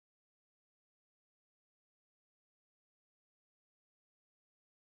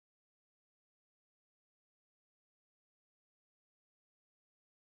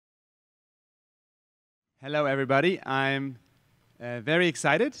Hello, everybody. I'm very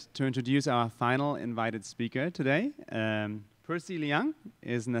excited to introduce our final invited speaker today. Percy Liang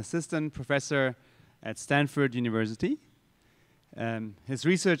is an assistant professor at Stanford University. His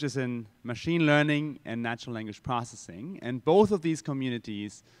research is in machine learning and natural language processing, and both of these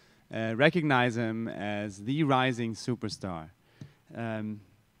communities recognize him as the rising superstar.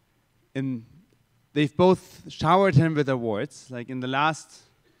 They've both showered him with awards. Like in the last,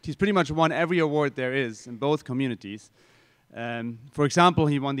 he's pretty much won every award there is in both communities. For example,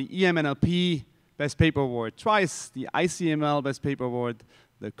 he won the EMNLP Best Paper Award twice, the ICML Best Paper Award,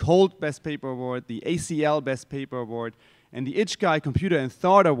 the COLD Best Paper Award, the ACL Best Paper Award, and the IJCAI Computer and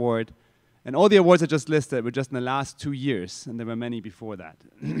Thought Award. And all the awards I just listed were just in the last 2 years, and there were many before that.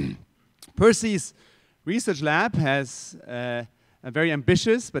 Percy's research lab has a very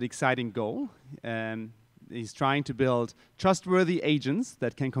ambitious but exciting goal. He's trying to build trustworthy agents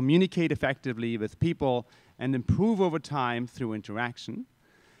that can communicate effectively with people and improve over time through interaction.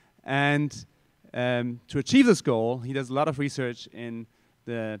 And to achieve this goal, he does a lot of research in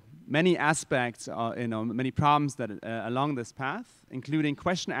the many aspects, many problems that along this path, including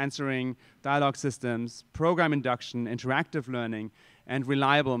question answering, dialogue systems, program induction, interactive learning, and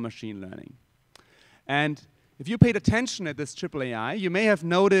reliable machine learning. And if you paid attention at this IJCAI, you may have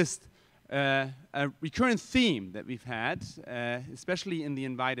noticed a recurrent theme that we've had, especially in the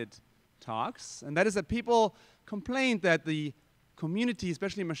invited talks, and that is that people complained that the community,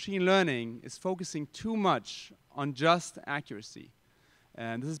 especially machine learning, is focusing too much on just accuracy.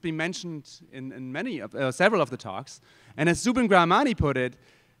 And this has been mentioned in several of the talks. And as Zubin Gramani put it,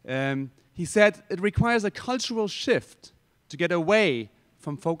 he said it requires a cultural shift to get away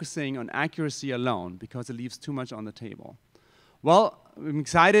from focusing on accuracy alone because it leaves too much on the table. Well, I'm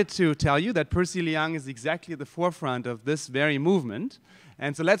excited to tell you that Percy Liang is exactly at the forefront of this very movement.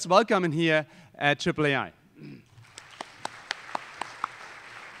 And so let's welcome him here at IJCAI.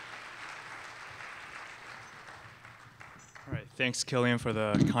 All right, thanks, Killian, for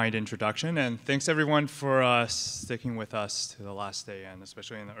the kind introduction, and thanks everyone for sticking with us to the last day, and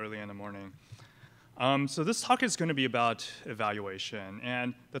especially early in the morning. So this talk is going to be about evaluation,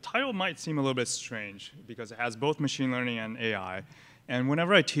 and the title might seem a little bit strange because it has both machine learning and AI. And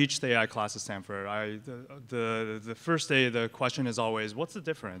whenever I teach the AI class at Stanford, the first day the question is always, what's the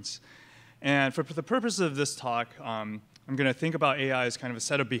difference? And for the purpose of this talk, I'm going to think about AI as kind of a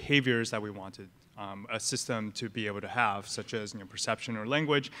set of behaviors that we wanted a system to be able to have, such as perception or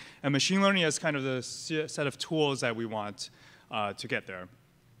language, and machine learning as kind of the set of tools that we want to get there.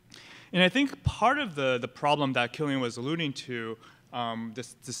 And I think part of the problem that Killian was alluding to,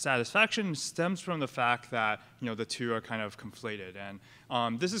 this dissatisfaction stems from the fact that the two are kind of conflated.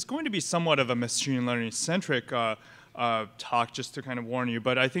 And this is going to be somewhat of a machine learning-centric talk, just to kind of warn you,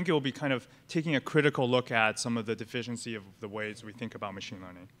 but I think it will be kind of taking a critical look at some of the deficiency of the ways we think about machine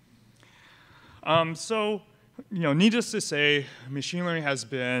learning. Needless to say, machine learning has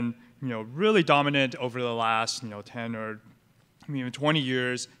been really dominant over the last 10 or even 20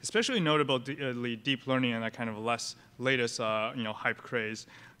 years, especially notably deep learning and that kind of latest hype craze,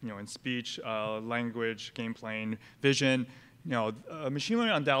 in speech, language, game playing, vision. Machine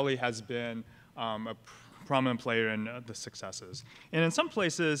learning undoubtedly has been a prominent player in the successes. And in some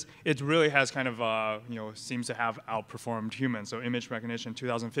places, it really has kind of seems to have outperformed humans. So image recognition,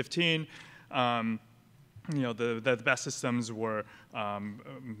 2015. The best systems were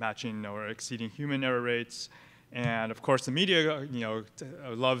matching or exceeding human error rates. And of course, the media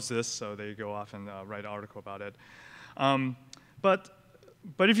loves this, so they go off and write an article about it. But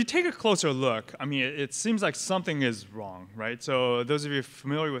if you take a closer look, I mean, it seems like something is wrong, right? So those of you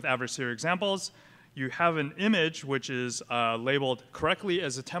familiar with adversarial examples, you have an image which is labeled correctly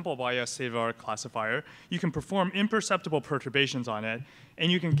as a temple by a state-of-the-art classifier. You can perform imperceptible perturbations on it, and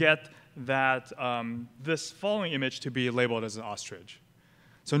you can get that this following image to be labeled as an ostrich.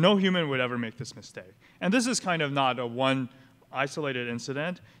 So no human would ever make this mistake. And this is kind of not a one isolated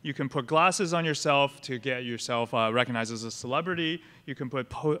incident. You can put glasses on yourself to get yourself recognized as a celebrity. You can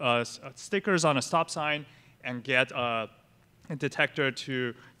put stickers on a stop sign and get a detector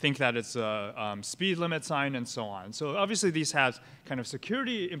to think that it's a speed limit sign and so on. So obviously these have kind of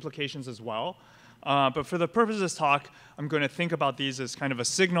security implications as well. But for the purpose of this talk, I'm going to think about these as kind of a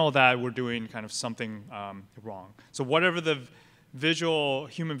signal that we're doing kind of something wrong. So whatever the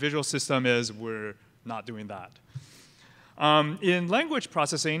human visual system is, we're not doing that. In language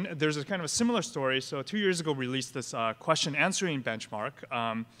processing, there's a kind of a similar story. So 2 years ago, we released this question answering benchmark,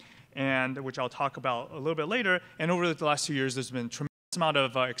 and which I'll talk about a little bit later. And over the last 2 years, there's been a tremendous amount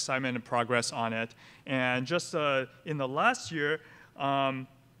of excitement and progress on it. And just in the last year,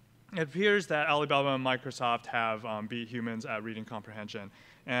 it appears that Alibaba and Microsoft have beat humans at reading comprehension.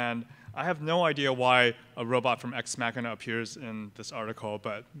 And I have no idea why a robot from Ex Machina appears in this article,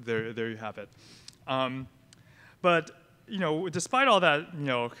 but there you have it. But despite all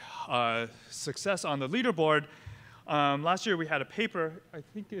that success on the leaderboard, last year we had a paper. I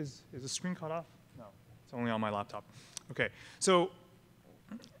think is the screen cut off? No, it's only on my laptop. Okay, so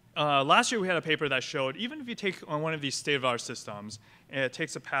last year we had a paper that showed even if you take on one of these state-of-the-art systems, it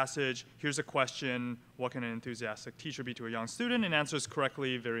takes a passage, here's a question, what can an enthusiastic teacher be to a young student, and answers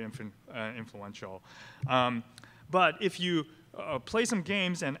correctly, very influential. But if you play some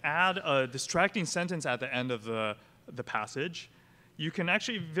games and add a distracting sentence at the end of the passage, you can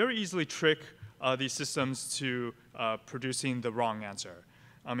actually very easily trick these systems to producing the wrong answer.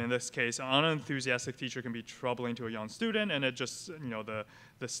 In this case, an unenthusiastic teacher can be troubling to a young student, and it just,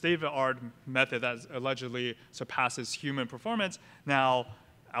 the state-of-the-art method that allegedly surpasses human performance now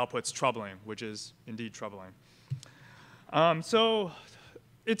outputs troubling, which is indeed troubling. So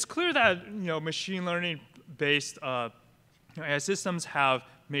it's clear that, machine learning-based AI systems have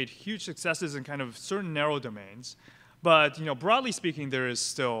made huge successes in kind of certain narrow domains, but, broadly speaking, there is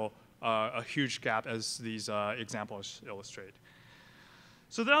still a huge gap, as these examples illustrate.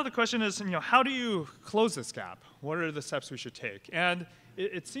 So now the question is, how do you close this gap? What are the steps we should take? And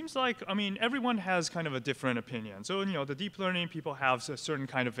it seems like, everyone has kind of a different opinion. So, the deep learning people have a certain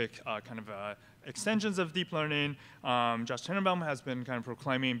kind of extensions of deep learning. Josh Tenenbaum has been kind of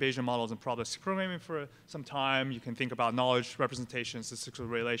proclaiming Bayesian models and probabilistic programming for some time. You can think about knowledge representation, statistical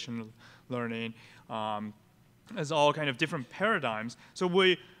relation learning as all kind of different paradigms. So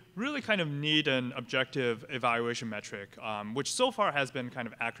we really kind of need an objective evaluation metric, which so far has been kind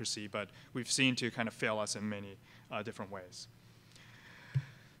of accuracy, but we've seen to kind of fail us in many different ways.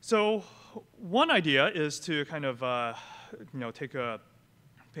 So one idea is to kind of take a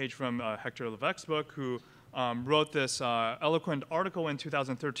page from Hector Levesque's book, who wrote this eloquent article in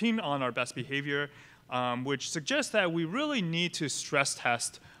 2013 on our best behavior, which suggests that we really need to stress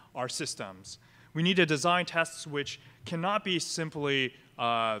test our systems. We need to design tests which cannot be simply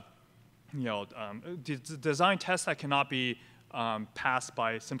design tests that cannot be passed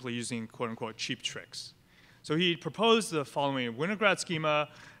by simply using quote-unquote cheap tricks. So he proposed the following Winograd schema,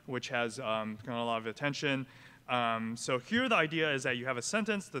 which has gotten a lot of attention. So here the idea is that you have a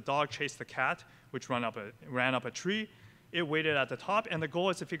sentence: the dog chased the cat, which ran up a tree. It waited at the top, and the goal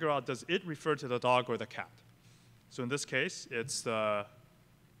is to figure out, does it refer to the dog or the cat? So in this case, it's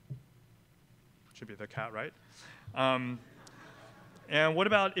should be the cat, right? And what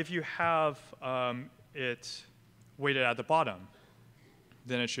about if you have it weighted at the bottom?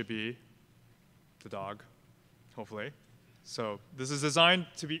 Then it should be the dog, hopefully. So this is designed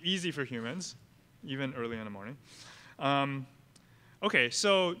to be easy for humans, even early in the morning. OK,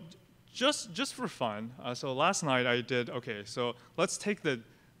 so just for fun, so last night I did, OK, so let's take the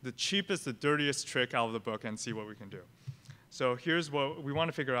cheapest, the dirtiest trick out of the book and see what we can do. So here's what we want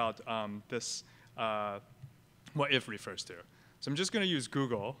to figure out this what if refers to. So I'm just going to use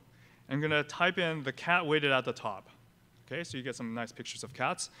Google. I'm going to type in the cat weighted at the top. Okay, so you get some nice pictures of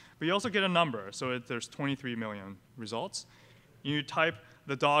cats. But you also get a number. So there's 23 million results. You type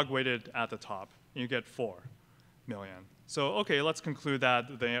the dog weighted at the top, and you get 4 million. So OK, let's conclude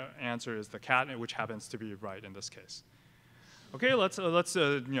that the answer is the cat, which happens to be right in this case. OK, let's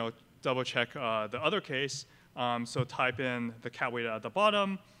double check the other case. So type in the cat weighted at the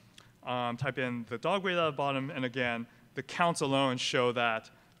bottom. Type in the dog weighted at the bottom, and again, the counts alone show that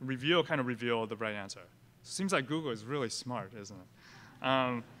kind of reveal the right answer. Seems like Google is really smart, isn't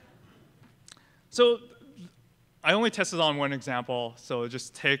it? So I only tested on one example, so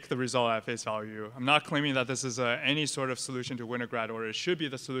just take the result at face value. I'm not claiming that this is any sort of solution to Winograd, or it should be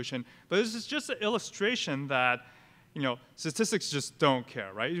the solution, but this is just an illustration that statistics just don't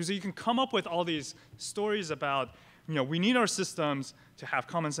care, right? So you can come up with all these stories about we need our systems to have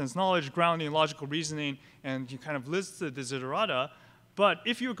common sense knowledge, grounding, logical reasoning, and you kind of list the desiderata. But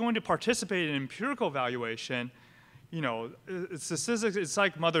if you're going to participate in empirical evaluation, statistics, it's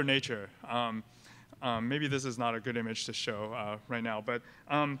like Mother Nature. Maybe this is not a good image to show right now, but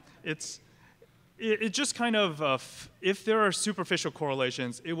it just kind of, if there are superficial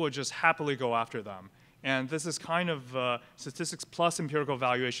correlations, it will just happily go after them. And this is kind of statistics plus empirical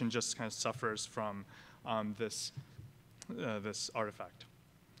evaluation just kind of suffers from this artifact.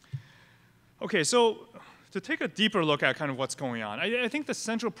 OK, so to take a deeper look at kind of what's going on, I think the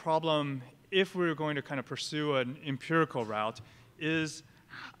central problem, if we're going to kind of pursue an empirical route, is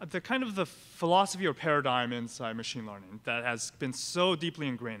the kind of the philosophy or paradigm inside machine learning that has been so deeply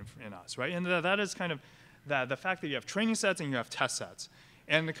ingrained in us, right? And that is kind of the fact that you have training sets and you have test sets.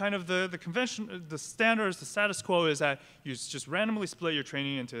 And the kind of the convention, the standards, the status quo is that you just randomly split your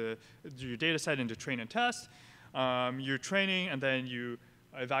training into your data set into train and test. You're training and then you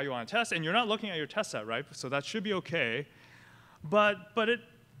evaluate on a test, and you're not looking at your test set, right? So that should be okay. But it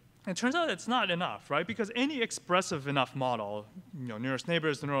turns out it's not enough, right? Because any expressive enough model, nearest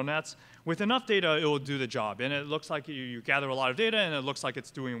neighbors, the neural nets, with enough data, it will do the job. And it looks like you gather a lot of data, and it looks like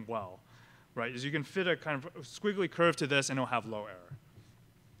it's doing well, right? As you can fit a kind of squiggly curve to this, and it'll have low error.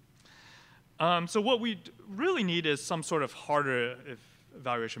 So what we really need is some sort of harder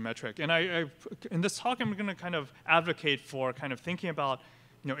evaluation metric. And in this talk, I'm going to kind of advocate for kind of thinking about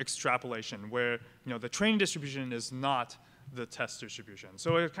extrapolation, where the training distribution is not the test distribution.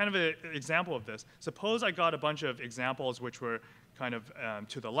 So kind of an example of this. Suppose I got a bunch of examples which were kind of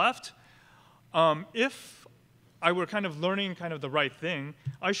to the left. If I were kind of learning kind of the right thing,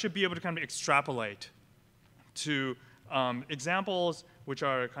 I should be able to kind of extrapolate to examples which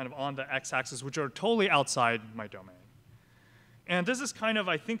are kind of on the x-axis, which are totally outside my domain. And this is kind of,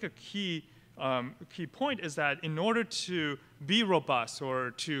 I think, a key point is that in order to be robust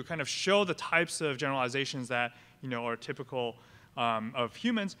or to kind of show the types of generalizations that are typical of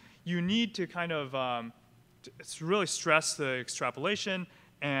humans, you need to kind of really stress the extrapolation,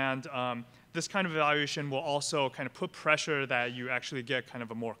 and this kind of evaluation will also kind of put pressure that you actually get kind of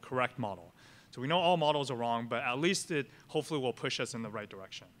a more correct model. So we know all models are wrong, but at least it hopefully will push us in the right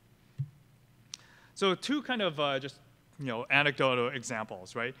direction. So two kind of just anecdotal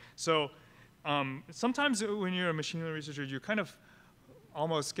examples, right? So sometimes when you're a machine learning researcher, you kind of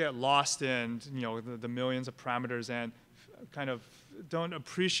almost get lost in the millions of parameters and kind of don't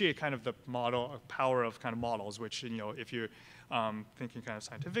appreciate kind of the power of kind of models, which if you're thinking kind of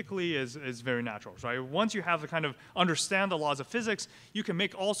scientifically is very natural, right? Once you have to kind of understand the laws of physics, you can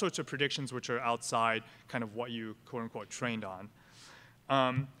make all sorts of predictions which are outside kind of what you quote unquote trained on.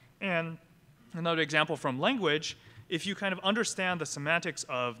 And another example from language, if you kind of understand the semantics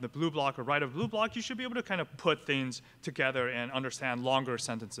of the blue block or right of blue block, you should be able to kind of put things together and understand longer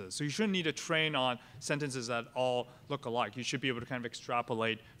sentences. So you shouldn't need to train on sentences that all look alike. You should be able to kind of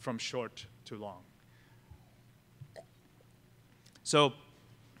extrapolate from short to long. So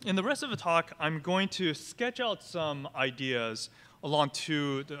in the rest of the talk, I'm going to sketch out some ideas along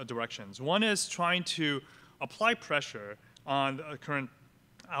two directions. One is trying to apply pressure on the current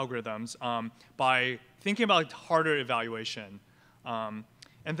algorithms by thinking about harder evaluation. And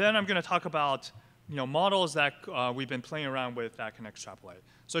then I'm going to talk about models that we've been playing around with that can extrapolate.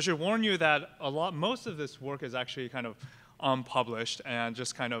 So I should warn you that most of this work is actually kind of unpublished, and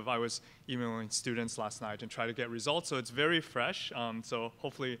just kind of I was emailing students last night and try to get results. So it's very fresh. So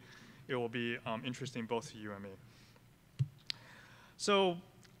hopefully it will be interesting both to you and me. So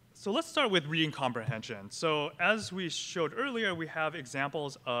let's start with reading comprehension. So as we showed earlier, we have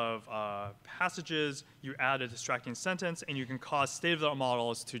examples of passages. You add a distracting sentence, and you can cause state-of-the-art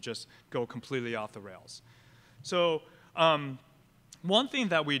models to just go completely off the rails. So one thing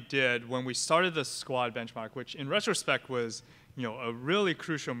that we did when we started the squad benchmark, which in retrospect was a really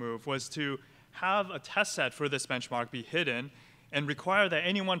crucial move, was to have a test set for this benchmark be hidden and require that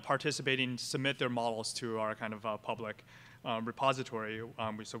anyone participating submit their models to our kind of public repository.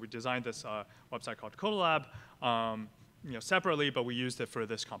 So we designed this website called Codalab separately, but we used it for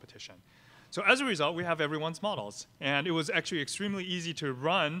this competition. So as a result, we have everyone's models. And it was actually extremely easy to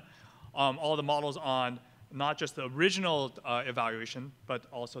run all the models on not just the original evaluation, but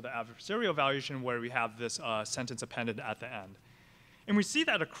also the adversarial evaluation, where we have this sentence appended at the end. And we see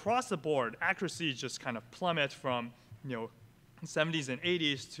that across the board, accuracy just kind of plummet from 70s and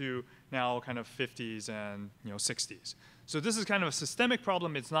 80s to now kind of 50s and 60s. So this is kind of a systemic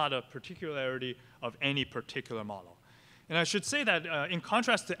problem. It's not a particularity of any particular model. And I should say that in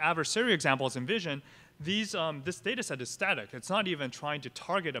contrast to adversarial examples in vision, this data set is static. It's not even trying to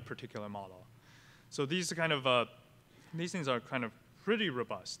target a particular model. So these things are kind of pretty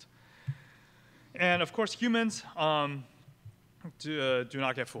robust. And of course, humans do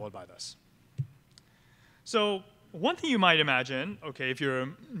not get fooled by this. So one thing you might imagine, okay, if you're a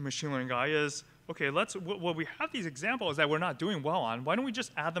machine learning guy, is okay, well, we have these examples that we're not doing well on. Why don't we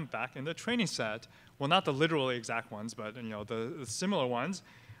just add them back in the training set? Well, not the literally exact ones, but the similar ones.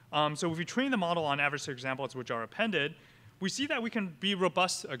 So if we train the model on adversarial examples which are appended, we see that we can be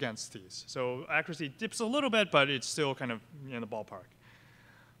robust against these. So accuracy dips a little bit, but it's still kind of in the ballpark.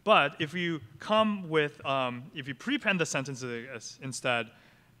 But if you come with, if you prepend the sentences instead,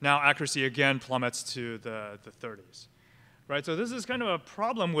 now accuracy again plummets to the 30s. Right? So this is kind of a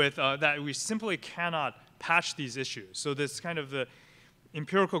problem with that we simply cannot patch these issues. So this kind of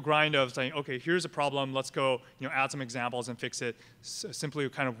empirical grind of saying, okay, here's a problem, let's go add some examples and fix it, simply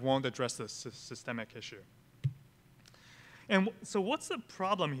kind of won't address the systemic issue. And so what's the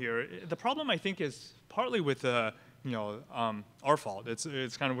problem here? The problem, I think, is partly with our fault.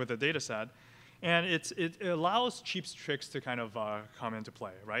 It's kind of with the data set. And it allows cheap tricks to kind of come into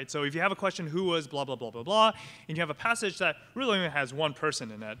play, right? So if you have a question, who was blah, blah, blah, blah, blah, and you have a passage that really only has one person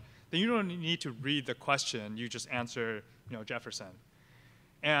in it, then you don't need to read the question. You just answer Jefferson.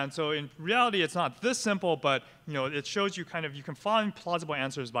 And so in reality, it's not this simple, but it shows you kind of, you can find plausible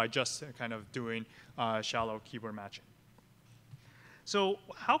answers by just kind of doing shallow keyword matching. So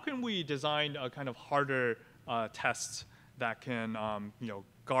how can we design a kind of harder test that can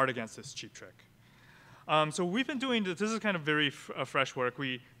guard against this cheap trick? So we've been doing this is kind of very fresh work.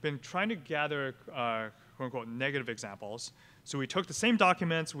 We've been trying to gather quote unquote negative examples. So we took the same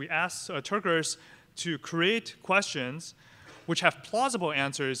documents, we asked Turkers to create questions which have plausible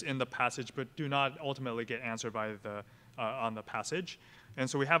answers in the passage but do not ultimately get answered by on the passage. And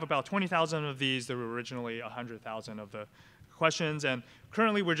so we have about 20,000 of these. There were originally 100,000 of the questions. And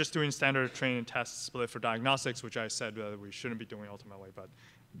currently we're just doing standard training tests split for diagnostics, which I said we shouldn't be doing ultimately, but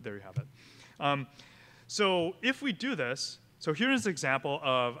there you have it. So if we do this, so here's an example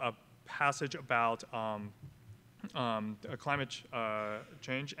of a passage about climate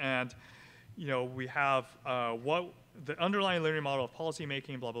change. And we have what the underlying linear model of policy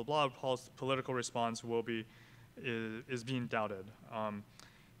making, blah, blah, blah, political response is being doubted.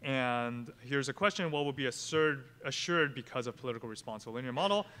 And here's a question, what will be assured because of political response? A linear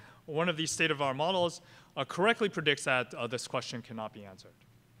model, one of these state-of-the-art models correctly predicts that this question cannot be answered.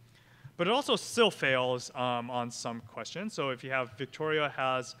 But it also still fails on some questions. So if you have Victoria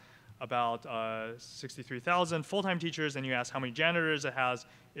has about 63,000 full-time teachers and you ask how many janitors it has,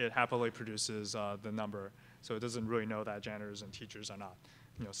 it happily produces the number. So it doesn't really know that janitors and teachers are not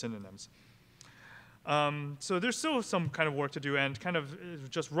synonyms. So there's still some kind of work to do, and kind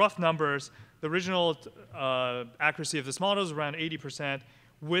of just rough numbers. The original accuracy of this model is around 80%.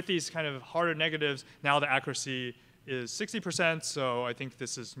 With these kind of harder negatives, now the accuracy is 60%. So I think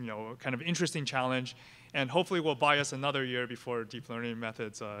this is kind of interesting challenge, and hopefully will buy us another year before deep learning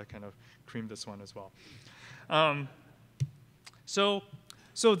methods kind of cream this one as well.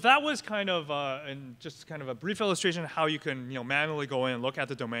 So that was kind of just kind of a brief illustration of how you can manually go in and look at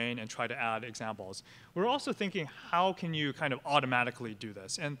the domain and try to add examples. We're also thinking, how can you kind of automatically do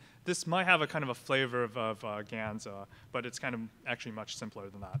this? And this might have a kind of a flavor of GANs, but it's kind of actually much simpler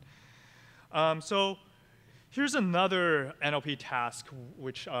than that. So here's another NLP task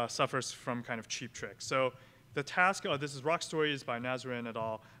which suffers from kind of cheap tricks. So the task, this is Rock Stories by Nazarian et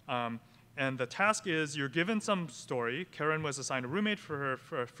al. And the task is, you're given some story. Karen was assigned a roommate for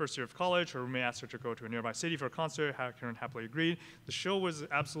her first year of college. Her roommate asked her to go to a nearby city for a concert. Karen happily agreed. The show was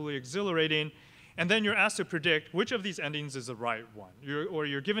absolutely exhilarating. And then you're asked to predict which of these endings is the right one.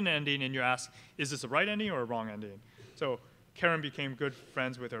 You're given an ending and you're asked, is this a right ending or a wrong ending? So Karen became good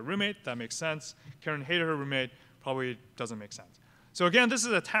friends with her roommate. That makes sense. Karen hated her roommate. Probably doesn't make sense. So again, this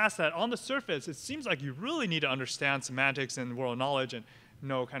is a task that on the surface, it seems like you really need to understand semantics and world knowledge and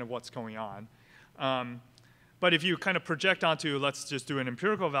know kind of what's going on. But if you kind of project onto, let's just do an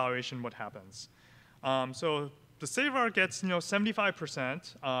empirical evaluation, what happens? So the state-of-the-art gets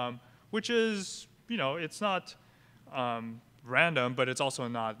 75%, which is, it's not random, but it's also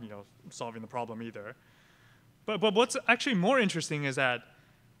not solving the problem either. But what's actually more interesting is that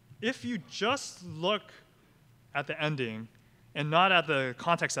if you just look at the ending and not at the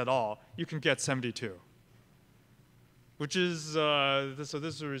context at all, you can get 72. Which is, so this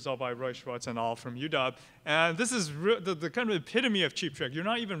is a result by Roy Schwartz and all from UW. And this is the kind of epitome of cheap trick. You're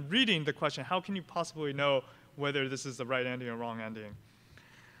not even reading the question. How can you possibly know whether this is the right ending or wrong ending?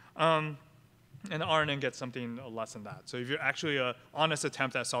 And the RNN gets something less than that. So if you're actually an honest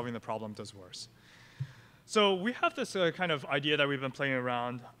attempt at solving the problem, does worse. So we have this kind of idea that we've been playing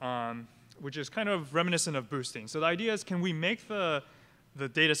around, which is kind of reminiscent of boosting. So the idea is, can we make the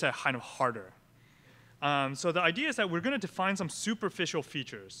data set kind of harder? So the idea is that we're going to define some superficial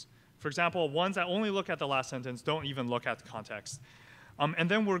features. For example, ones that only look at the last sentence, don't even look at the context. And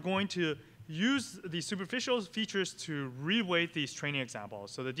then we're going to use these superficial features to reweight these training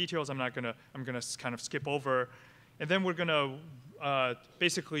examples. So the details I'm going to kind of skip over. And then we're going to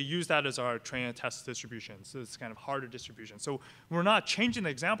basically use that as our train and test distribution. So it's kind of harder distribution. So we're not changing the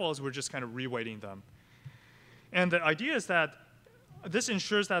examples, we're just kind of reweighting them. And the idea is that this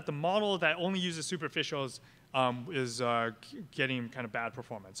ensures that the model that only uses superficials is getting kind of bad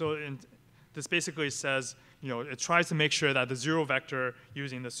performance. So this basically says, it tries to make sure that the zero vector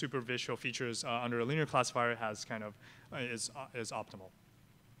using the superficial features under a linear classifier has kind of is optimal.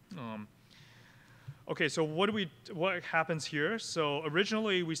 Okay, so what happens here? So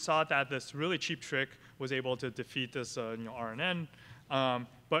originally we saw that this really cheap trick was able to defeat this RNN,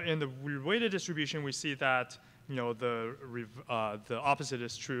 but in the weighted distribution we see that the opposite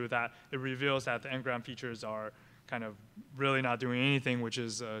is true, that it reveals that the n-gram features are kind of really not doing anything, which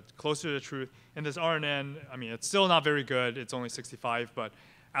is closer to the truth. And this RNN, I mean, it's still not very good. It's only 65, but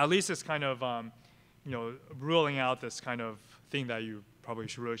at least it's kind of ruling out this kind of thing that you probably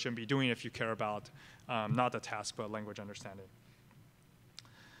really shouldn't be doing if you care about not the task, but language understanding.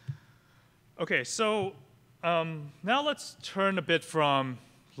 Okay, so now let's turn a bit from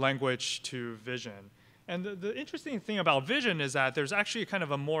language to vision. And the interesting thing about vision is that there's actually kind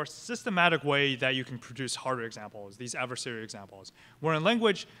of a more systematic way that you can produce harder examples, these adversarial examples. Where in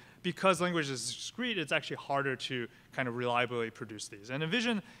language, because language is discrete, it's actually harder to kind of reliably produce these. And in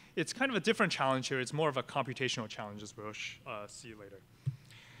vision, it's kind of a different challenge here. It's more of a computational challenge, as we'll see later.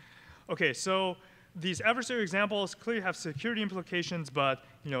 Okay, so these adversarial examples clearly have security implications, but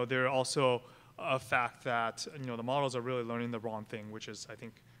they're also a fact that the models are really learning the wrong thing, which is, I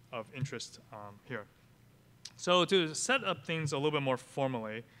think, of interest here. So to set up things a little bit more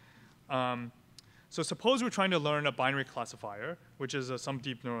formally, so suppose we're trying to learn a binary classifier, which is some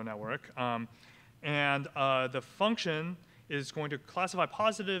deep neural network, and the function is going to classify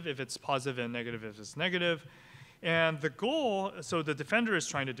positive if it's positive and negative if it's negative. And the goal, so the defender is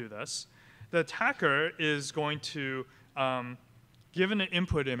trying to do this. The attacker is going to, given an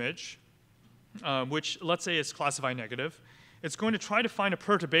input image, which let's say is classified negative, it's going to try to find a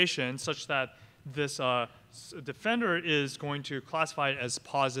perturbation such that this defender is going to classify it as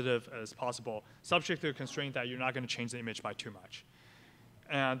positive as possible, subject to the constraint that you're not going to change the image by too much.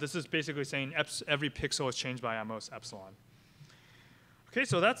 And this is basically saying every pixel is changed by at most epsilon. Okay,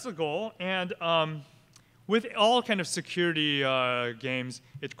 so that's the goal. And with all kind of security games,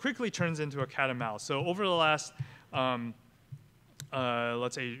 it quickly turns into a cat and mouse. So over the last,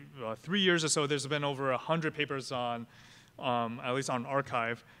 let's say, 3 years or so, there's been over 100 papers on, at least on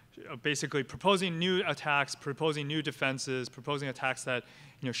arXiv, basically proposing new attacks, proposing new defenses, proposing attacks that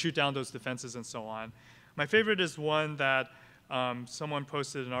shoot down those defenses and so on. My favorite is one that someone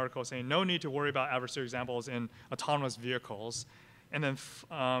posted an article saying no need to worry about adversarial examples in autonomous vehicles. And then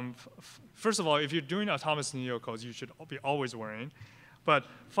first of all, if you're doing autonomous vehicles, you should be always worrying. But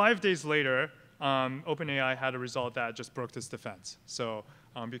 5 days later, OpenAI had a result that just broke this defense. So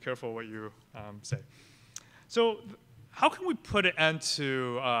be careful what you say. So how can we put an end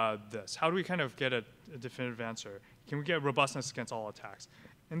to this? How do we kind of get a definitive answer? Can we get robustness against all attacks?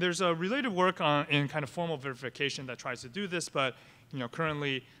 And there's a related work in kind of formal verification that tries to do this, but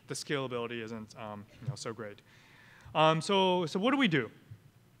currently the scalability isn't so great. So what do we do?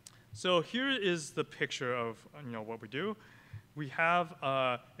 So here is the picture of what we do. We have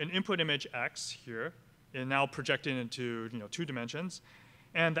an input image X here, and now projected into 2 dimensions,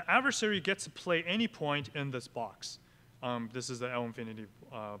 and the adversary gets to play any point in this box. This is the L infinity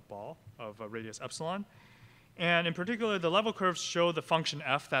ball of radius epsilon. And in particular, the level curves show the function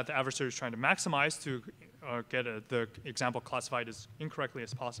f that the adversary is trying to maximize to get the example classified as incorrectly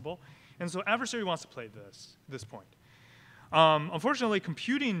as possible. And so adversary wants to play this point. Unfortunately,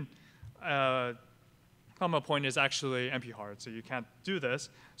 computing comma point is actually NP hard, so you can't do this.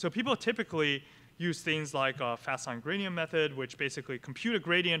 So people typically use things like a fast line gradient method, which basically compute a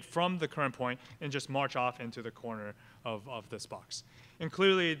gradient from the current point and just march off into the corner of this box. And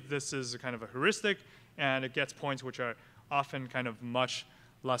clearly, this is kind of a heuristic, and it gets points which are often kind of much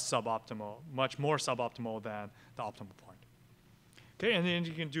less suboptimal, much more suboptimal than the optimal point. Okay, and then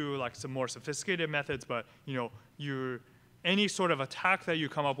you can do like some more sophisticated methods, but any sort of attack that you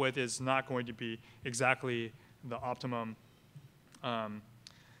come up with is not going to be exactly the optimum.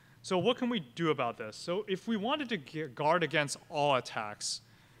 So what can we do about this? So if we wanted to guard against all attacks,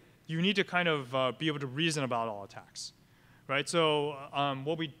 you need to kind of be able to reason about all attacks, right? So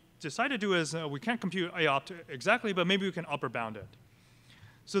what we decided to do is we can't compute AOPT exactly, but maybe we can upper bound it.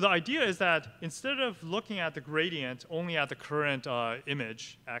 So the idea is that instead of looking at the gradient only at the current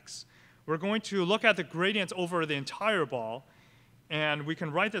image, X, we're going to look at the gradients over the entire ball, and we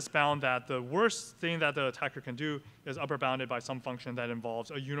can write this bound that the worst thing that the attacker can do is upper bounded by some function that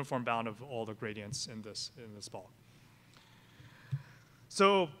involves a uniform bound of all the gradients in this ball.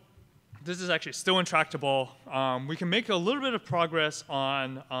 So this is actually still intractable. We can make a little bit of progress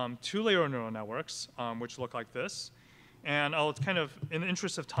on 2-layer neural networks, which look like this. And I'll kind of, in the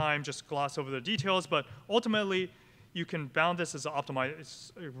interest of time, just gloss over the details. But ultimately, you can bound this as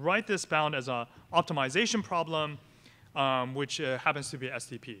write this bound as an optimization problem, which happens to be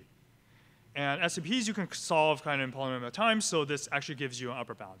STP. And SCPs you can solve kind of in polynomial times, so this actually gives you an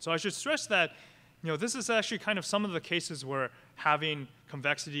upper bound. So I should stress that this is actually kind of some of the cases where having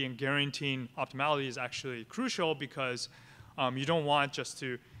convexity and guaranteeing optimality is actually crucial, because you don't want just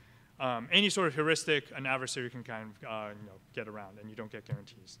to, any sort of heuristic an adversary can kind of get around, and you don't get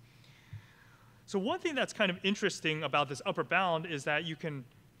guarantees. So one thing that's kind of interesting about this upper bound is that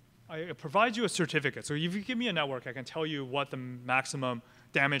it provides you a certificate. So if you give me a network, I can tell you what the maximum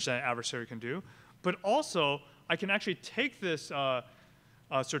damage that adversary can do. But also, I can actually take this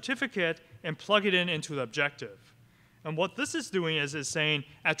certificate and plug it into the objective. And what this is doing is saying,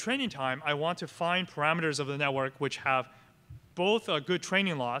 at training time, I want to find parameters of the network which have both a good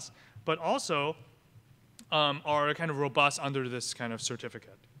training loss, but also are kind of robust under this kind of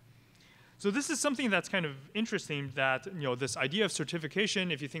certificate. So this is something that's kind of interesting, that this idea of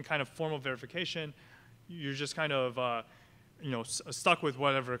certification, if you think kind of formal verification, you're just kind of stuck with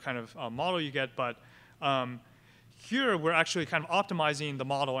whatever kind of model you get. But here we're actually kind of optimizing the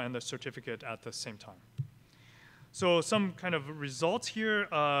model and the certificate at the same time. So some kind of results here.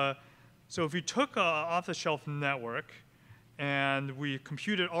 So if we took an off-the-shelf network and we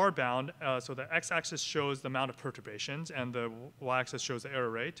computed R bound, so the x-axis shows the amount of perturbations and the y-axis shows the error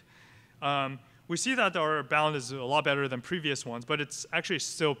rate. We see that our bound is a lot better than previous ones, but it's actually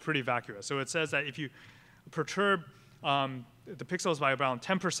still pretty vacuous. So it says that if you perturb the pixels by around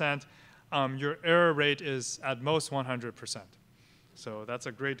 10%, your error rate is at most 100%. So that's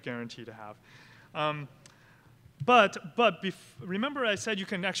a great guarantee to have. But remember I said you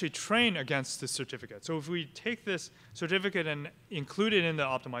can actually train against this certificate. So if we take this certificate and include it in the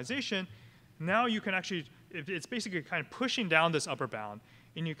optimization, now you can actually, it's basically kind of pushing down this upper bound,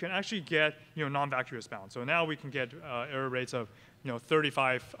 and you can actually get non-vacuous bound. So now we can get error rates of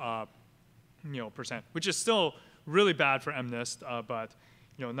 35%, which is still really bad for MNIST, but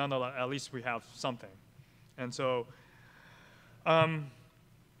nonetheless, at least we have something. And so,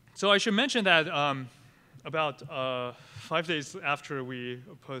 so I should mention that about 5 days after we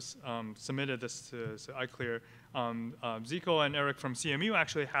submitted this to IClear, Zico and Eric from CMU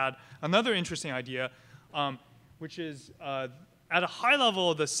actually had another interesting idea, which is at a high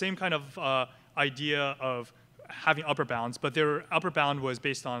level the same kind of idea of having upper bounds, but their upper bound was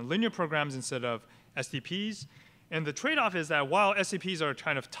based on linear programs instead of SDPs. And the trade-off is that while SCPs are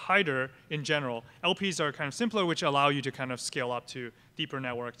kind of tighter in general, LPs are kind of simpler, which allow you to kind of scale up to deeper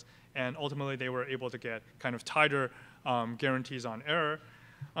networks. And ultimately, they were able to get kind of tighter guarantees on error.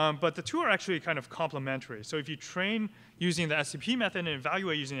 But the two are actually kind of complementary. So if you train using the SCP method and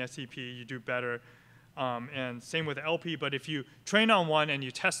evaluate using SCP, you do better. And same with LP. But if you train on one and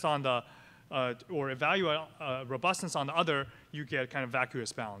you test on the or evaluate robustness on the other, you get kind of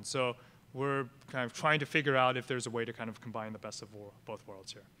vacuous bounds. So we're kind of trying to figure out if there's a way to kind of combine the best of both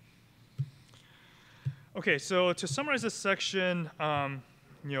worlds here. OK, so to summarize this section,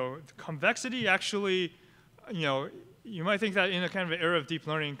 convexity actually, you might think that in a kind of era of deep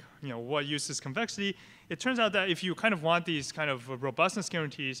learning, what use is convexity? It turns out that if you kind of want these kind of robustness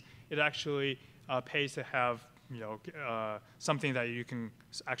guarantees, it actually pays to have something that you can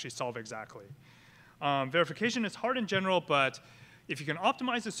actually solve exactly. Verification is hard in general, but if you can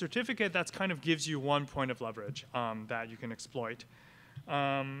optimize the certificate, that kind of gives you one point of leverage that you can exploit.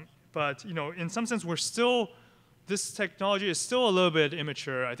 But in some sense, we're still, this technology is still a little bit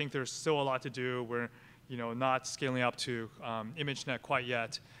immature. I think there's still a lot to do. We're not scaling up to ImageNet quite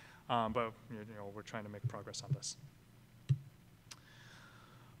yet, but we're trying to make progress on this.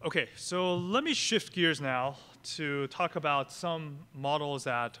 OK, so let me shift gears now to talk about some models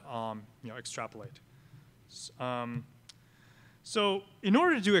that extrapolate. So in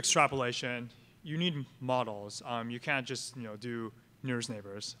order to do extrapolation, you need models. You can't just do nearest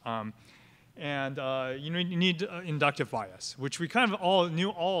neighbors. And you need inductive bias, which we kind of all knew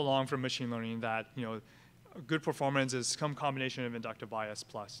all along from machine learning, that good performance is some combination of inductive bias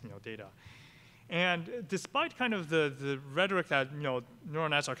plus data. And despite kind of the rhetoric that neural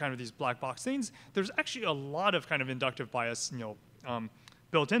nets are kind of these black box things, there's actually a lot of kind of inductive bias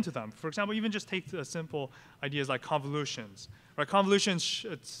built into them. For example, even just take the simple ideas like convolutions. Right? Convolutions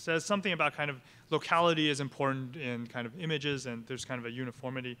says something about kind of locality is important in kind of images, and there's kind of a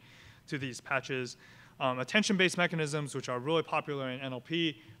uniformity to these patches. Attention-based mechanisms, which are really popular in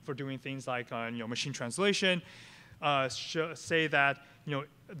NLP for doing things like machine translation, say that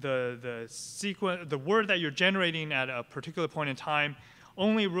the word that you're generating at a particular point in time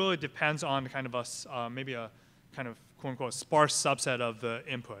only really depends on kind of maybe a kind of quote-unquote sparse subset of the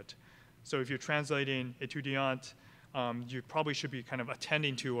input. So if you're translating étudiant, you probably should be kind of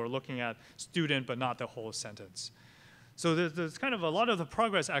attending to or looking at student, but not the whole sentence. So there's kind of a lot of the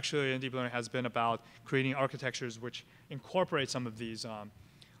progress actually in deep learning has been about creating architectures which incorporate some of these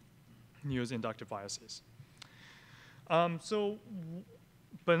use inductive biases.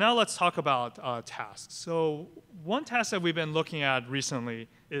 But now let's talk about tasks. So one task that we've been looking at recently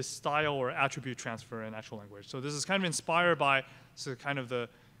is style or attribute transfer in natural language. So this is kind of inspired by kind of the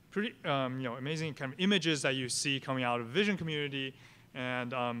pretty amazing kind of images that you see coming out of the vision community.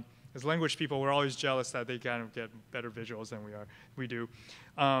 And as language people, we're always jealous that they kind of get better visuals than we do.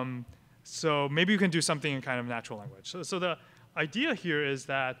 So maybe you can do something in kind of natural language. So the idea here is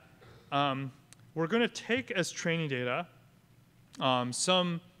that we're going to take as training data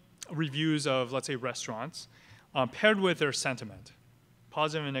some reviews of, let's say, restaurants, paired with their sentiment,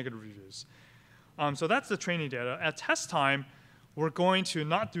 positive and negative reviews. So that's the training data. At test time, we're going to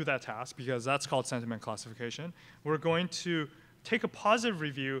not do that task because that's called sentiment classification. We're going to take a positive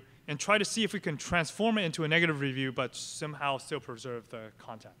review and try to see if we can transform it into a negative review, but somehow still preserve the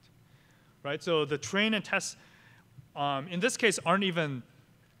content, right? So the train and test, in this case, aren't even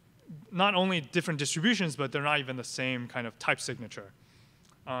not only different distributions, but they're not even the same kind of type signature.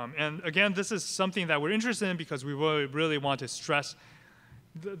 And again, this is something that we're interested in because we really want to stress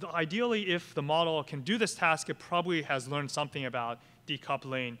ideally, if the model can do this task, it probably has learned something about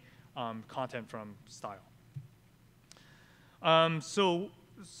decoupling content from style. So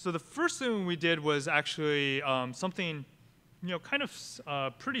the first thing we did was actually something kind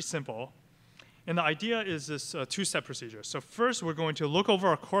of pretty simple. And the idea is this two-step procedure. So first, we're going to look over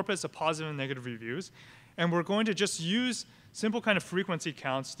our corpus of positive and negative reviews. And we're going to just use simple kind of frequency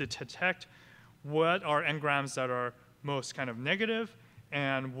counts to detect what are n-grams that are most kind of negative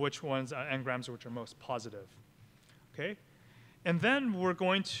and which ones are n-grams which are most positive. Okay? And then we're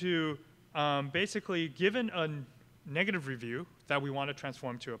going to basically, given a negative review that we want to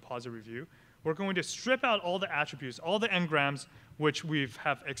transform to a positive review, we're going to strip out all the attributes, all the n-grams which we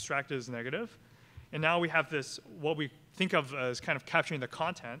have extracted as negative. And now we have this, what we think of as kind of capturing the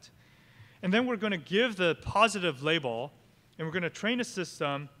content. And then we're going to give the positive label, and we're going to train a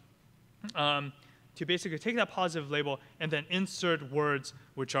system to basically take that positive label and then insert words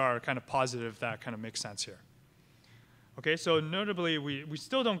which are kind of positive that kind of make sense here. Okay, so notably, we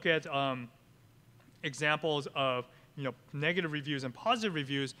still don't get examples of negative reviews and positive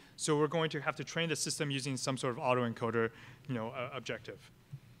reviews, so we're going to have to train the system using some sort of autoencoder objective.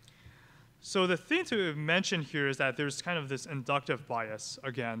 So the thing to mention here is that there's kind of this inductive bias.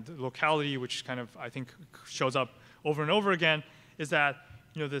 Again, the locality, which kind of, I think, shows up over and over again, is that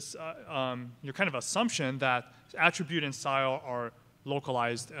this kind of assumption that attribute and style are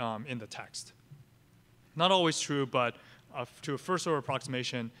localized in the text. Not always true, but to a first-order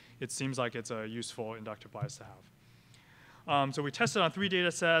approximation, it seems like it's a useful inductive bias to have. So we tested on 3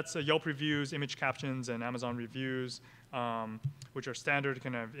 data sets, Yelp reviews, image captions, and Amazon reviews, which are standard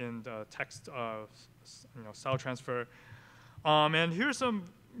kind of in the text style transfer. And here's some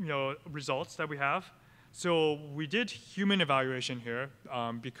results that we have. So we did human evaluation here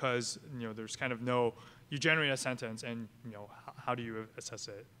because there's kind of no, you generate a sentence and how do you assess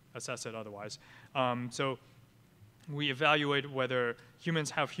it otherwise. So we evaluate whether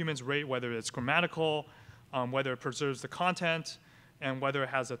humans rate whether it's grammatical, whether it preserves the content, and whether it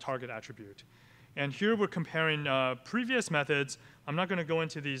has a target attribute. And here we're comparing previous methods. I'm not going to go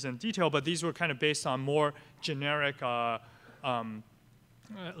into these in detail, but these were kind of based on more generic,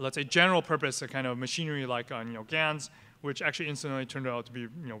 let's say, general purpose kind of machinery like GANs, which actually incidentally turned out to be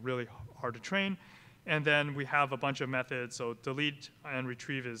really hard to train. And then we have a bunch of methods. So delete and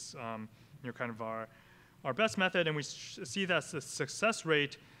retrieve is kind of our best method, and we see that the success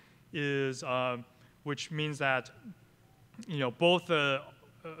rate is, which means that both the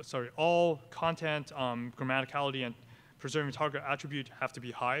all content, grammaticality, and preserving target attribute have to be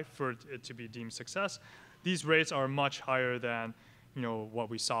high for it to be deemed success. These rates are much higher than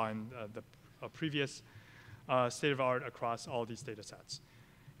what we saw in the previous state of art across all these data sets.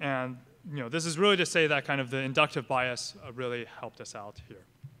 And this is really to say that kind of the inductive bias really helped us out here.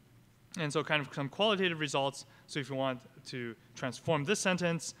 And so kind of some qualitative results. So if you want to transform this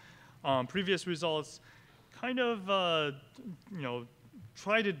sentence, previous results kind of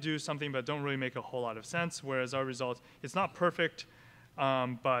try to do something but don't really make a whole lot of sense, whereas our results, it's not perfect,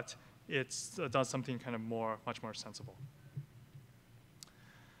 but it does something kind of much more sensible.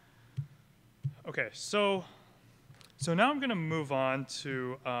 Okay, so now I'm going to move on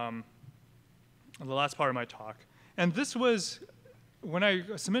to the last part of my talk. And this was, when I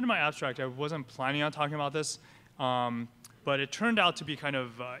submitted my abstract, I wasn't planning on talking about this, but it turned out to be kind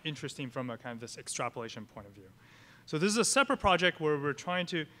of interesting from a kind of this extrapolation point of view. So this is a separate project where we're trying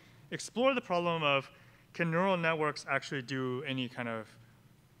to explore the problem of, can neural networks actually do any kind of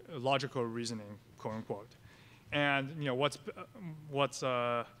logical reasoning, quote unquote? And what's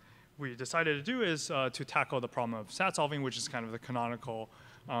we decided to do is to tackle the problem of SAT solving, which is kind of the canonical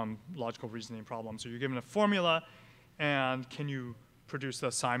logical reasoning problem. So you're given a formula, and can you produce the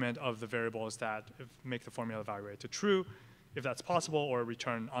assignment of the variables that make the formula evaluate to true, if that's possible, or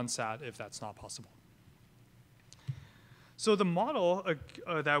return unsat if that's not possible. So the model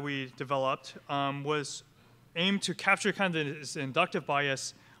that we developed was aimed to capture kind of this inductive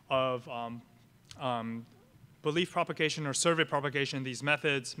bias of belief propagation or survey propagation, these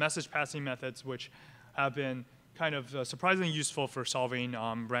methods, message passing methods, which have been kind of surprisingly useful for solving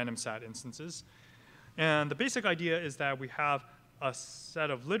random SAT instances. And the basic idea is that we have a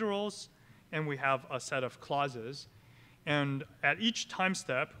set of literals and we have a set of clauses. And at each time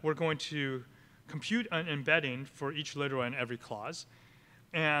step, we're going to compute an embedding for each literal and every clause.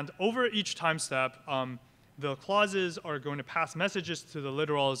 And over each time step, the clauses are going to pass messages to the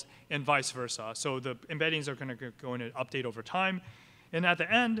literals and vice versa. So the embeddings are going to update over time. And at the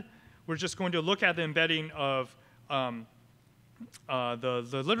end, we're just going to look at the embedding of the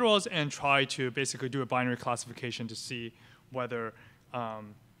literals and try to basically do a binary classification to see whether,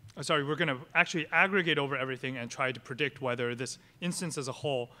 we're going to actually aggregate over everything and try to predict whether this instance as a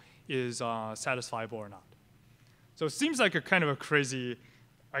whole is satisfiable or not. So it seems like a kind of a crazy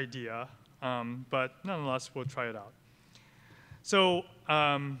idea, but nonetheless, we'll try it out. So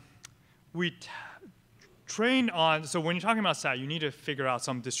we train on, so when you're talking about SAT, you need to figure out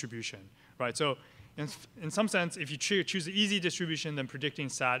some distribution, right? So in some sense, if you choose an easy distribution, then predicting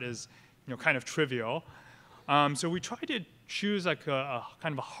SAT is kind of trivial. So we tried to choose like a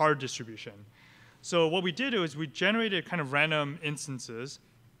kind of a hard distribution. So what we did was we generated kind of random instances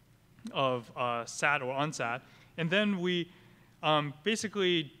of SAT or unsat, and then we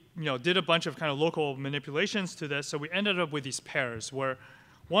basically did a bunch of kind of local manipulations to this. So we ended up with these pairs where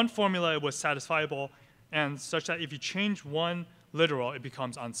one formula was satisfiable, and such that if you change one literal, it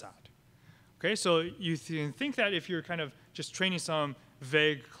becomes unsat. Okay, so you think that if you're kind of just training some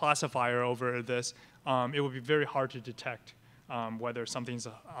vague classifier over this, it would be very hard to detect whether something's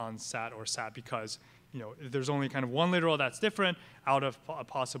unsat or sat because there's only kind of one literal that's different out of a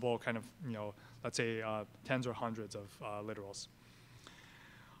possible kind of let's say tens or hundreds of literals.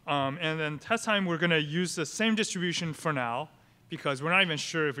 And then test time, we're going to use the same distribution for now because we're not even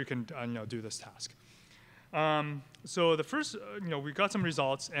sure if we can do this task. So the first, we got some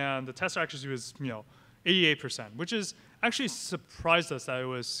results, and the test accuracy was 88%, which is actually surprised us that it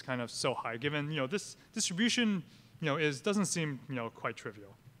was kind of so high, given this distribution doesn't seem quite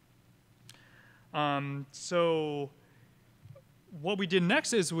trivial. So what we did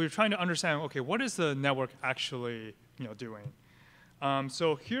next is we were trying to understand, okay, what is the network actually doing?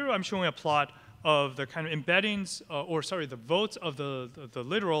 So here I'm showing a plot of the kind of embeddings, the votes of the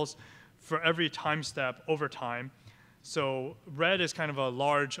literals for every time step over time. So red is kind of a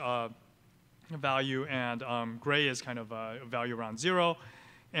large value, and gray is kind of a value around 0.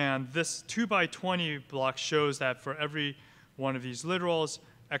 And this 2x20 block shows that for every one of these literals,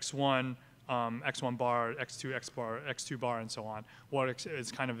 x1, x1 bar, x2, x bar, x2 bar, and so on, what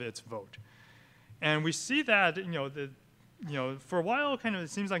is kind of its vote. And we see that for a while, kind of it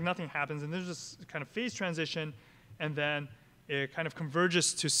seems like nothing happens, and there's this kind of phase transition, and then it kind of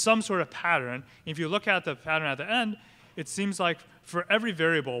converges to some sort of pattern. If you look at the pattern at the end, it seems like for every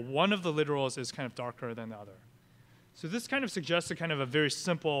variable, one of the literals is kind of darker than the other. So this kind of suggests a kind of a very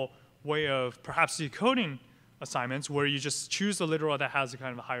simple way of perhaps decoding assignments where you just choose the literal that has a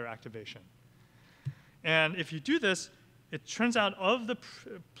kind of a higher activation. And if you do this, it turns out of the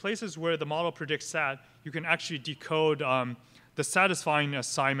places where the model predicts SAT, you can actually decode the satisfying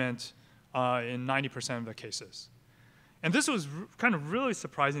assignment in 90% of the cases. And this was kind of really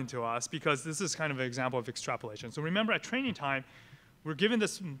surprising to us because this is kind of an example of extrapolation. So remember, at training time, we're given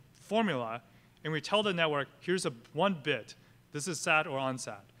this formula, and we tell the network, here's one bit. This is SAT or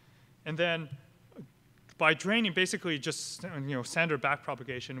unsat. And then by training, basically just standard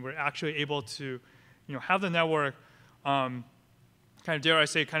backpropagation, we're actually able to have the network kind of, dare I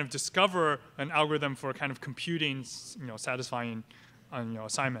say, kind of discover an algorithm for kind of computing satisfying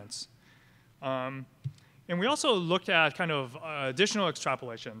assignments. And we also looked at kind of additional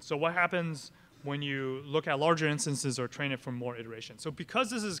extrapolation. So what happens when you look at larger instances or train it for more iterations? So because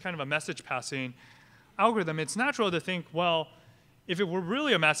this is kind of a message passing algorithm, it's natural to think, well, if it were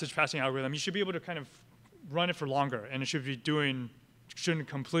really a message passing algorithm, you should be able to kind of run it for longer, and it shouldn't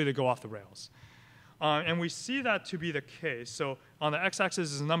completely go off the rails. And we see that to be the case. So on the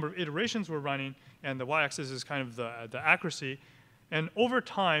x-axis is the number of iterations we're running, and the y-axis is kind of the accuracy. And over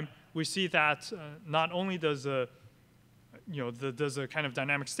time, we see that not only does the kind of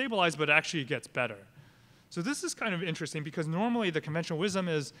dynamic stabilize, but it actually gets better. So this is kind of interesting because normally the conventional wisdom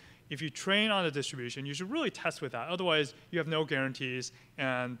is if you train on a distribution, you should really test with that. Otherwise, you have no guarantees,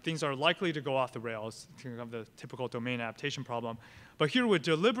 and things are likely to go off the rails. Think of the typical domain adaptation problem. But here we're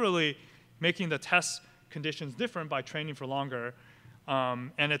deliberately making the test conditions different by training for longer,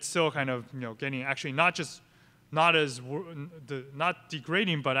 and it's still kind of getting actually not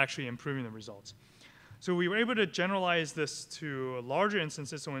degrading, but actually improving the results. So we were able to generalize this to larger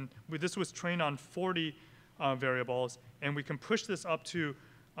instances. So this was trained on 40 variables, and we can push this up to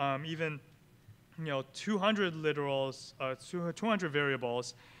even 200 literals, 200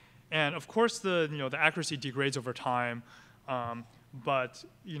 variables, and of course the accuracy degrades over time, but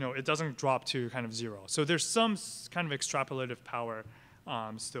it doesn't drop to kind of 0. So there's some kind of extrapolative power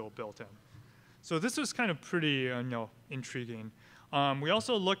still built in. So this was kind of pretty intriguing. We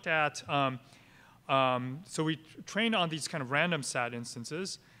also looked at so we trained on these kind of random SAT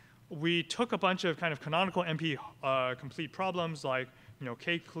instances. We took a bunch of kind of canonical NP complete problems like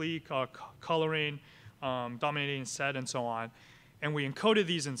K-clique, coloring, dominating set, and so on, and we encoded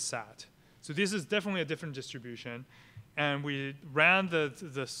these in SAT. So this is definitely a different distribution, and we ran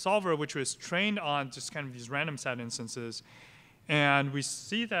the solver, which was trained on just kind of these random SAT instances, and we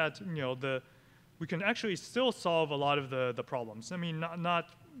see that we can actually still solve a lot of the problems. I mean, not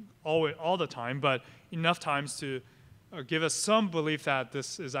all the time, but enough times to give us some belief that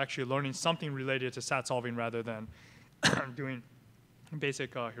this is actually learning something related to SAT solving rather than doing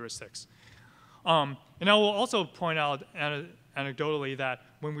basic heuristics. And I will also point out anecdotally that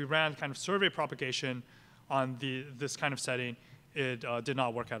when we ran kind of survey propagation on this kind of setting, it did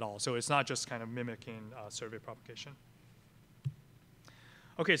not work at all. So it's not just kind of mimicking survey propagation.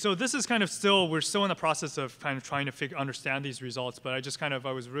 Okay, so this is kind of we're still in the process of kind of trying to understand these results, but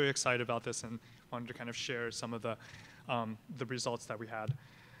I was really excited about this and wanted to kind of share some of the results that we had.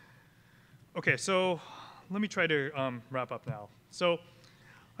 Okay, so let me try to wrap up now. So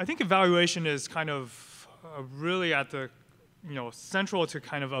I think evaluation is kind of really at the, central to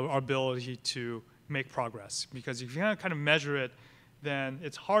kind of our ability to make progress, because if you can't kind of measure it, then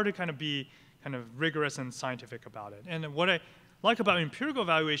it's hard to kind of be kind of rigorous and scientific about it. And what I like about empirical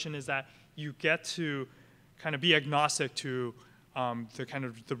evaluation is that you get to kind of be agnostic to the kind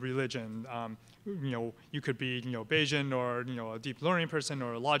of the religion. You could be Bayesian or a deep learning person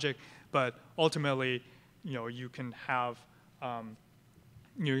or a logic, but ultimately you can have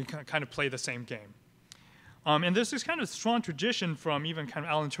you can kind of play the same game. And there's this kind of strong tradition from even kind of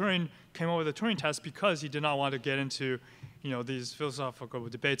Alan Turing came up with the Turing test because he did not want to get into these philosophical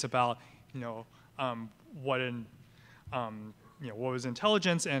debates about what was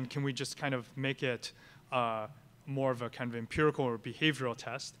intelligence, and can we just kind of make it more of a kind of empirical or behavioral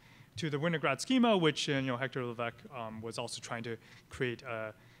test, to the Winograd schema, which Hector Levesque was also trying to create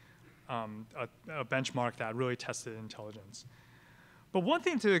a benchmark that really tested intelligence. But one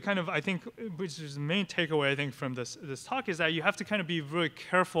thing to kind of, I think, which is the main takeaway, I think, from this talk is that you have to kind of be really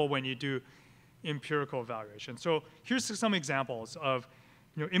careful when you do empirical evaluation. So here's some examples of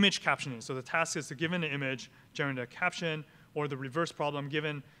image captioning. So the task is to given an image, generate a caption, or the reverse problem,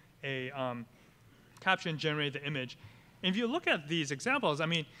 given a caption, generate the image. And if you look at these examples, I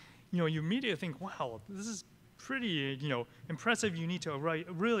mean, you immediately think, wow, this is pretty impressive. You need to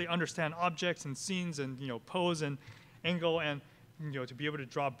really understand objects and scenes and pose and angle, and to be able to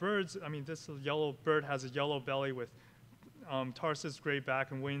draw birds. I mean, this yellow bird has a yellow belly with tarsus, gray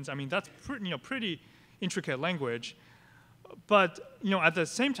back, and wings. I mean, that's pretty intricate language. But at the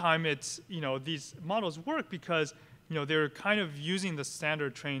same time, it's these models work because they're kind of using the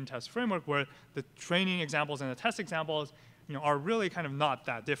standard train test framework where the training examples and the test examples are really kind of not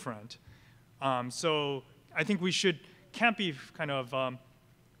that different. So I think can't be kind of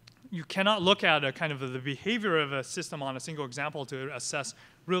you cannot look at a kind of the behavior of a system on a single example to assess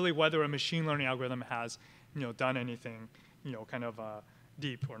really whether a machine learning algorithm has done anything kind of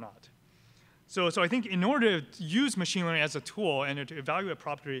deep or not. So I think in order to use machine learning as a tool and to evaluate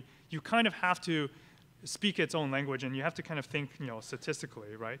property, you kind of have to speak its own language, and you have to kind of think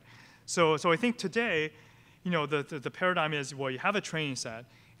statistically, right? So I think today, the paradigm is, well, you have a training set,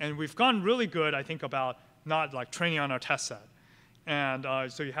 and we've gotten really good, I think, about not like training on our test set. And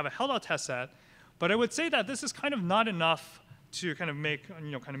so you have a held out test set, but I would say that this is kind of not enough to kind of make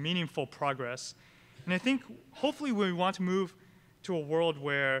kind of meaningful progress. And I think hopefully we want to move to a world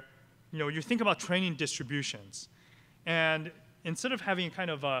where you think about training distributions, and instead of having kind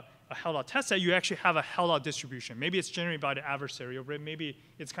of a held out test set, you actually have a held out distribution. Maybe it's generated by the adversarial, maybe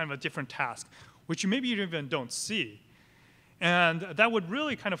it's kind of a different task, which maybe you even don't see. And that would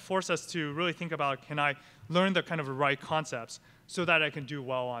really kind of force us to really think about, can I learn the kind of right concepts so that I can do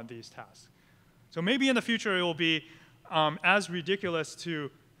well on these tasks? So maybe in the future it will be as ridiculous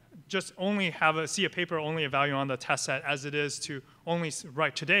to just only see a paper only evaluate on the test set as it is to only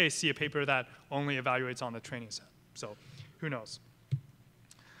today see a paper that only evaluates on the training set. So who knows?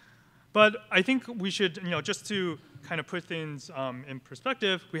 But I think we should, just to kind of put things in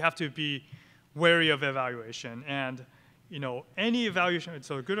perspective, we have to be wary of evaluation. And any evaluation,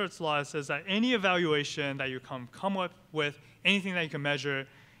 so Goodhart's law says that any evaluation that you come up with, anything that you can measure,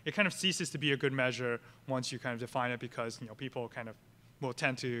 it kind of ceases to be a good measure once you kind of define it, because people kind of will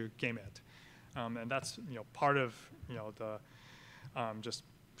tend to game it. And that's part of the just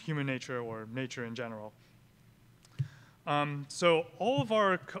human nature or nature in general. So all of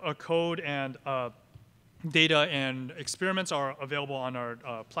our code and data and experiments are available on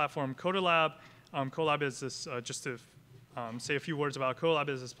our platform, CodaLab. CodaLab is this, just to say a few words about CodaLab,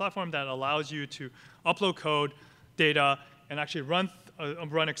 is this platform that allows you to upload code, data, and actually run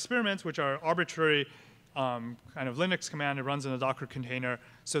experiments, which are arbitrary kind of Linux command. It runs in a Docker container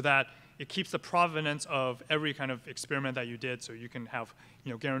so that it keeps the provenance of every kind of experiment that you did, so you can have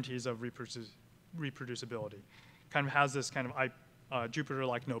guarantees of reproducibility. Kind of has this kind of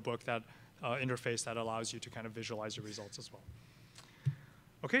Jupyter-like notebook that interface that allows you to kind of visualize your results as well.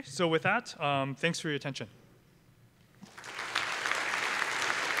 Okay, so with that, thanks for your attention.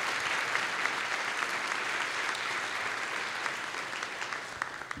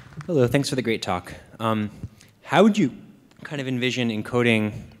 Hello, thanks for the great talk. How would you kind of envision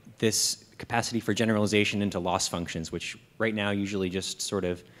encoding this capacity for generalization into loss functions, which right now usually just sort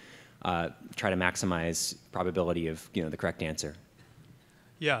of try to maximize probability of the correct answer?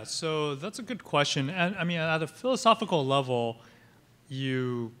 Yeah, so that's a good question. And I mean, at a philosophical level,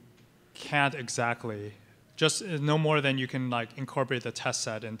 you can't exactly, just no more than you can like incorporate the test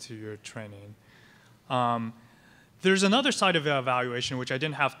set into your training. There's another side of the evaluation which I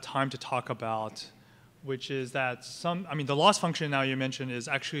didn't have time to talk about, which is that the loss function now you mentioned is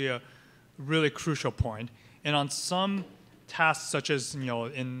actually a really crucial point. And on some tasks such as,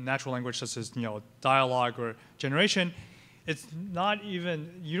 in natural language, such as, dialogue or generation, it's not even,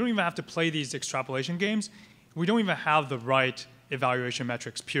 you don't even have to play these extrapolation games. We don't even have the right evaluation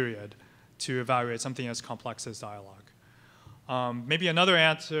metrics, period, to evaluate something as complex as dialogue. Maybe another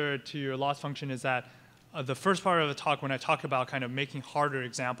answer to your loss function is that the first part of the talk, when I talk about kind of making harder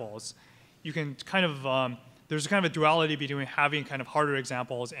examples, you can kind of, there's kind of a duality between having kind of harder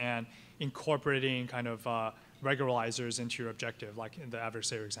examples and incorporating kind of regularizers into your objective, like in the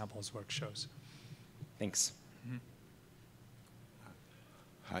adversarial examples work shows. Thanks. Mm-hmm.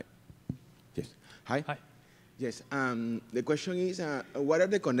 Hi. Yes. Hi. Hi. Yes. The question is, what are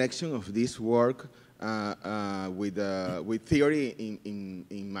the connections of this work with theory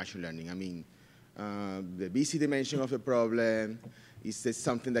in machine learning? I mean, the busy dimension of the problem, is this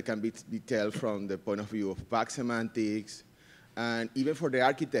something that can be detailed from the point of view of bug semantics? And even for the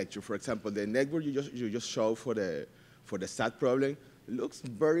architecture, for example, the network you just showed for the SAT problem looks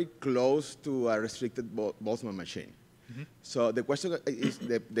very close to a restricted Boltzmann machine. Mm-hmm. So the question is,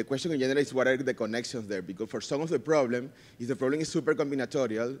 the question in general is, what are the connections there? Because for some of the problem, if the problem is super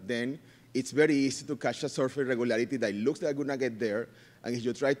combinatorial, then it's very easy to catch a surface regularity that looks like gonna get there. And if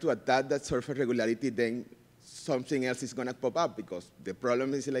you try to attack that surface regularity, then something else is gonna pop up because the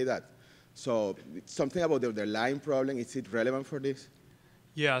problem is like that. So something about the underlying problem, is it relevant for this?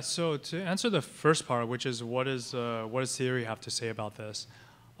 Yeah, so to answer the first part, which is what does theory have to say about this?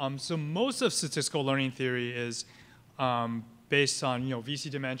 So most of statistical learning theory is based on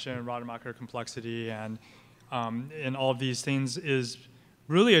VC dimension, Rademacher complexity, and all of these things is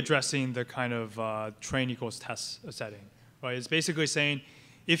really addressing the kind of train equals test setting, right? It's basically saying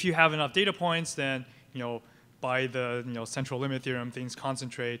if you have enough data points, then by the central limit theorem, things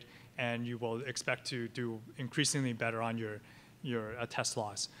concentrate, and you will expect to do increasingly better on your test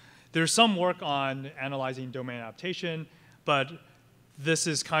loss. There's some work on analyzing domain adaptation, but this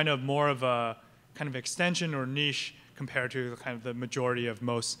is kind of more of a kind of extension or niche compared to kind of the majority of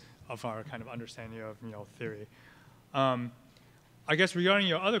most of our kind of understanding of theory. I guess regarding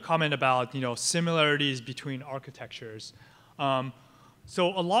your other comment about similarities between architectures, so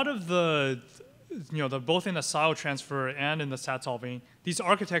a lot of both in the style transfer and in the SAT solving, these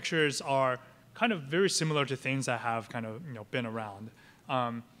architectures are kind of very similar to things that have kind of been around.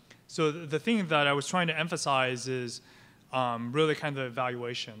 So the thing that I was trying to emphasize is really kind of the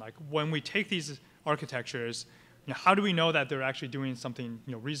evaluation. Like when we take these architectures, how do we know that they're actually doing something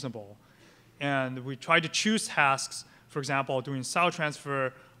reasonable? And we try to choose tasks, for example, doing style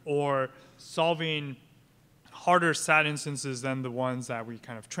transfer or solving harder SAT instances than the ones that we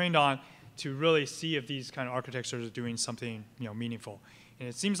kind of trained on to really see if these kind of architectures are doing something meaningful. And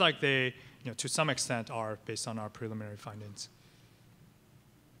it seems like they, to some extent, are based on our preliminary findings.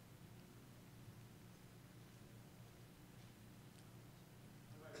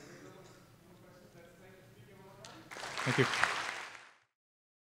 Thank you.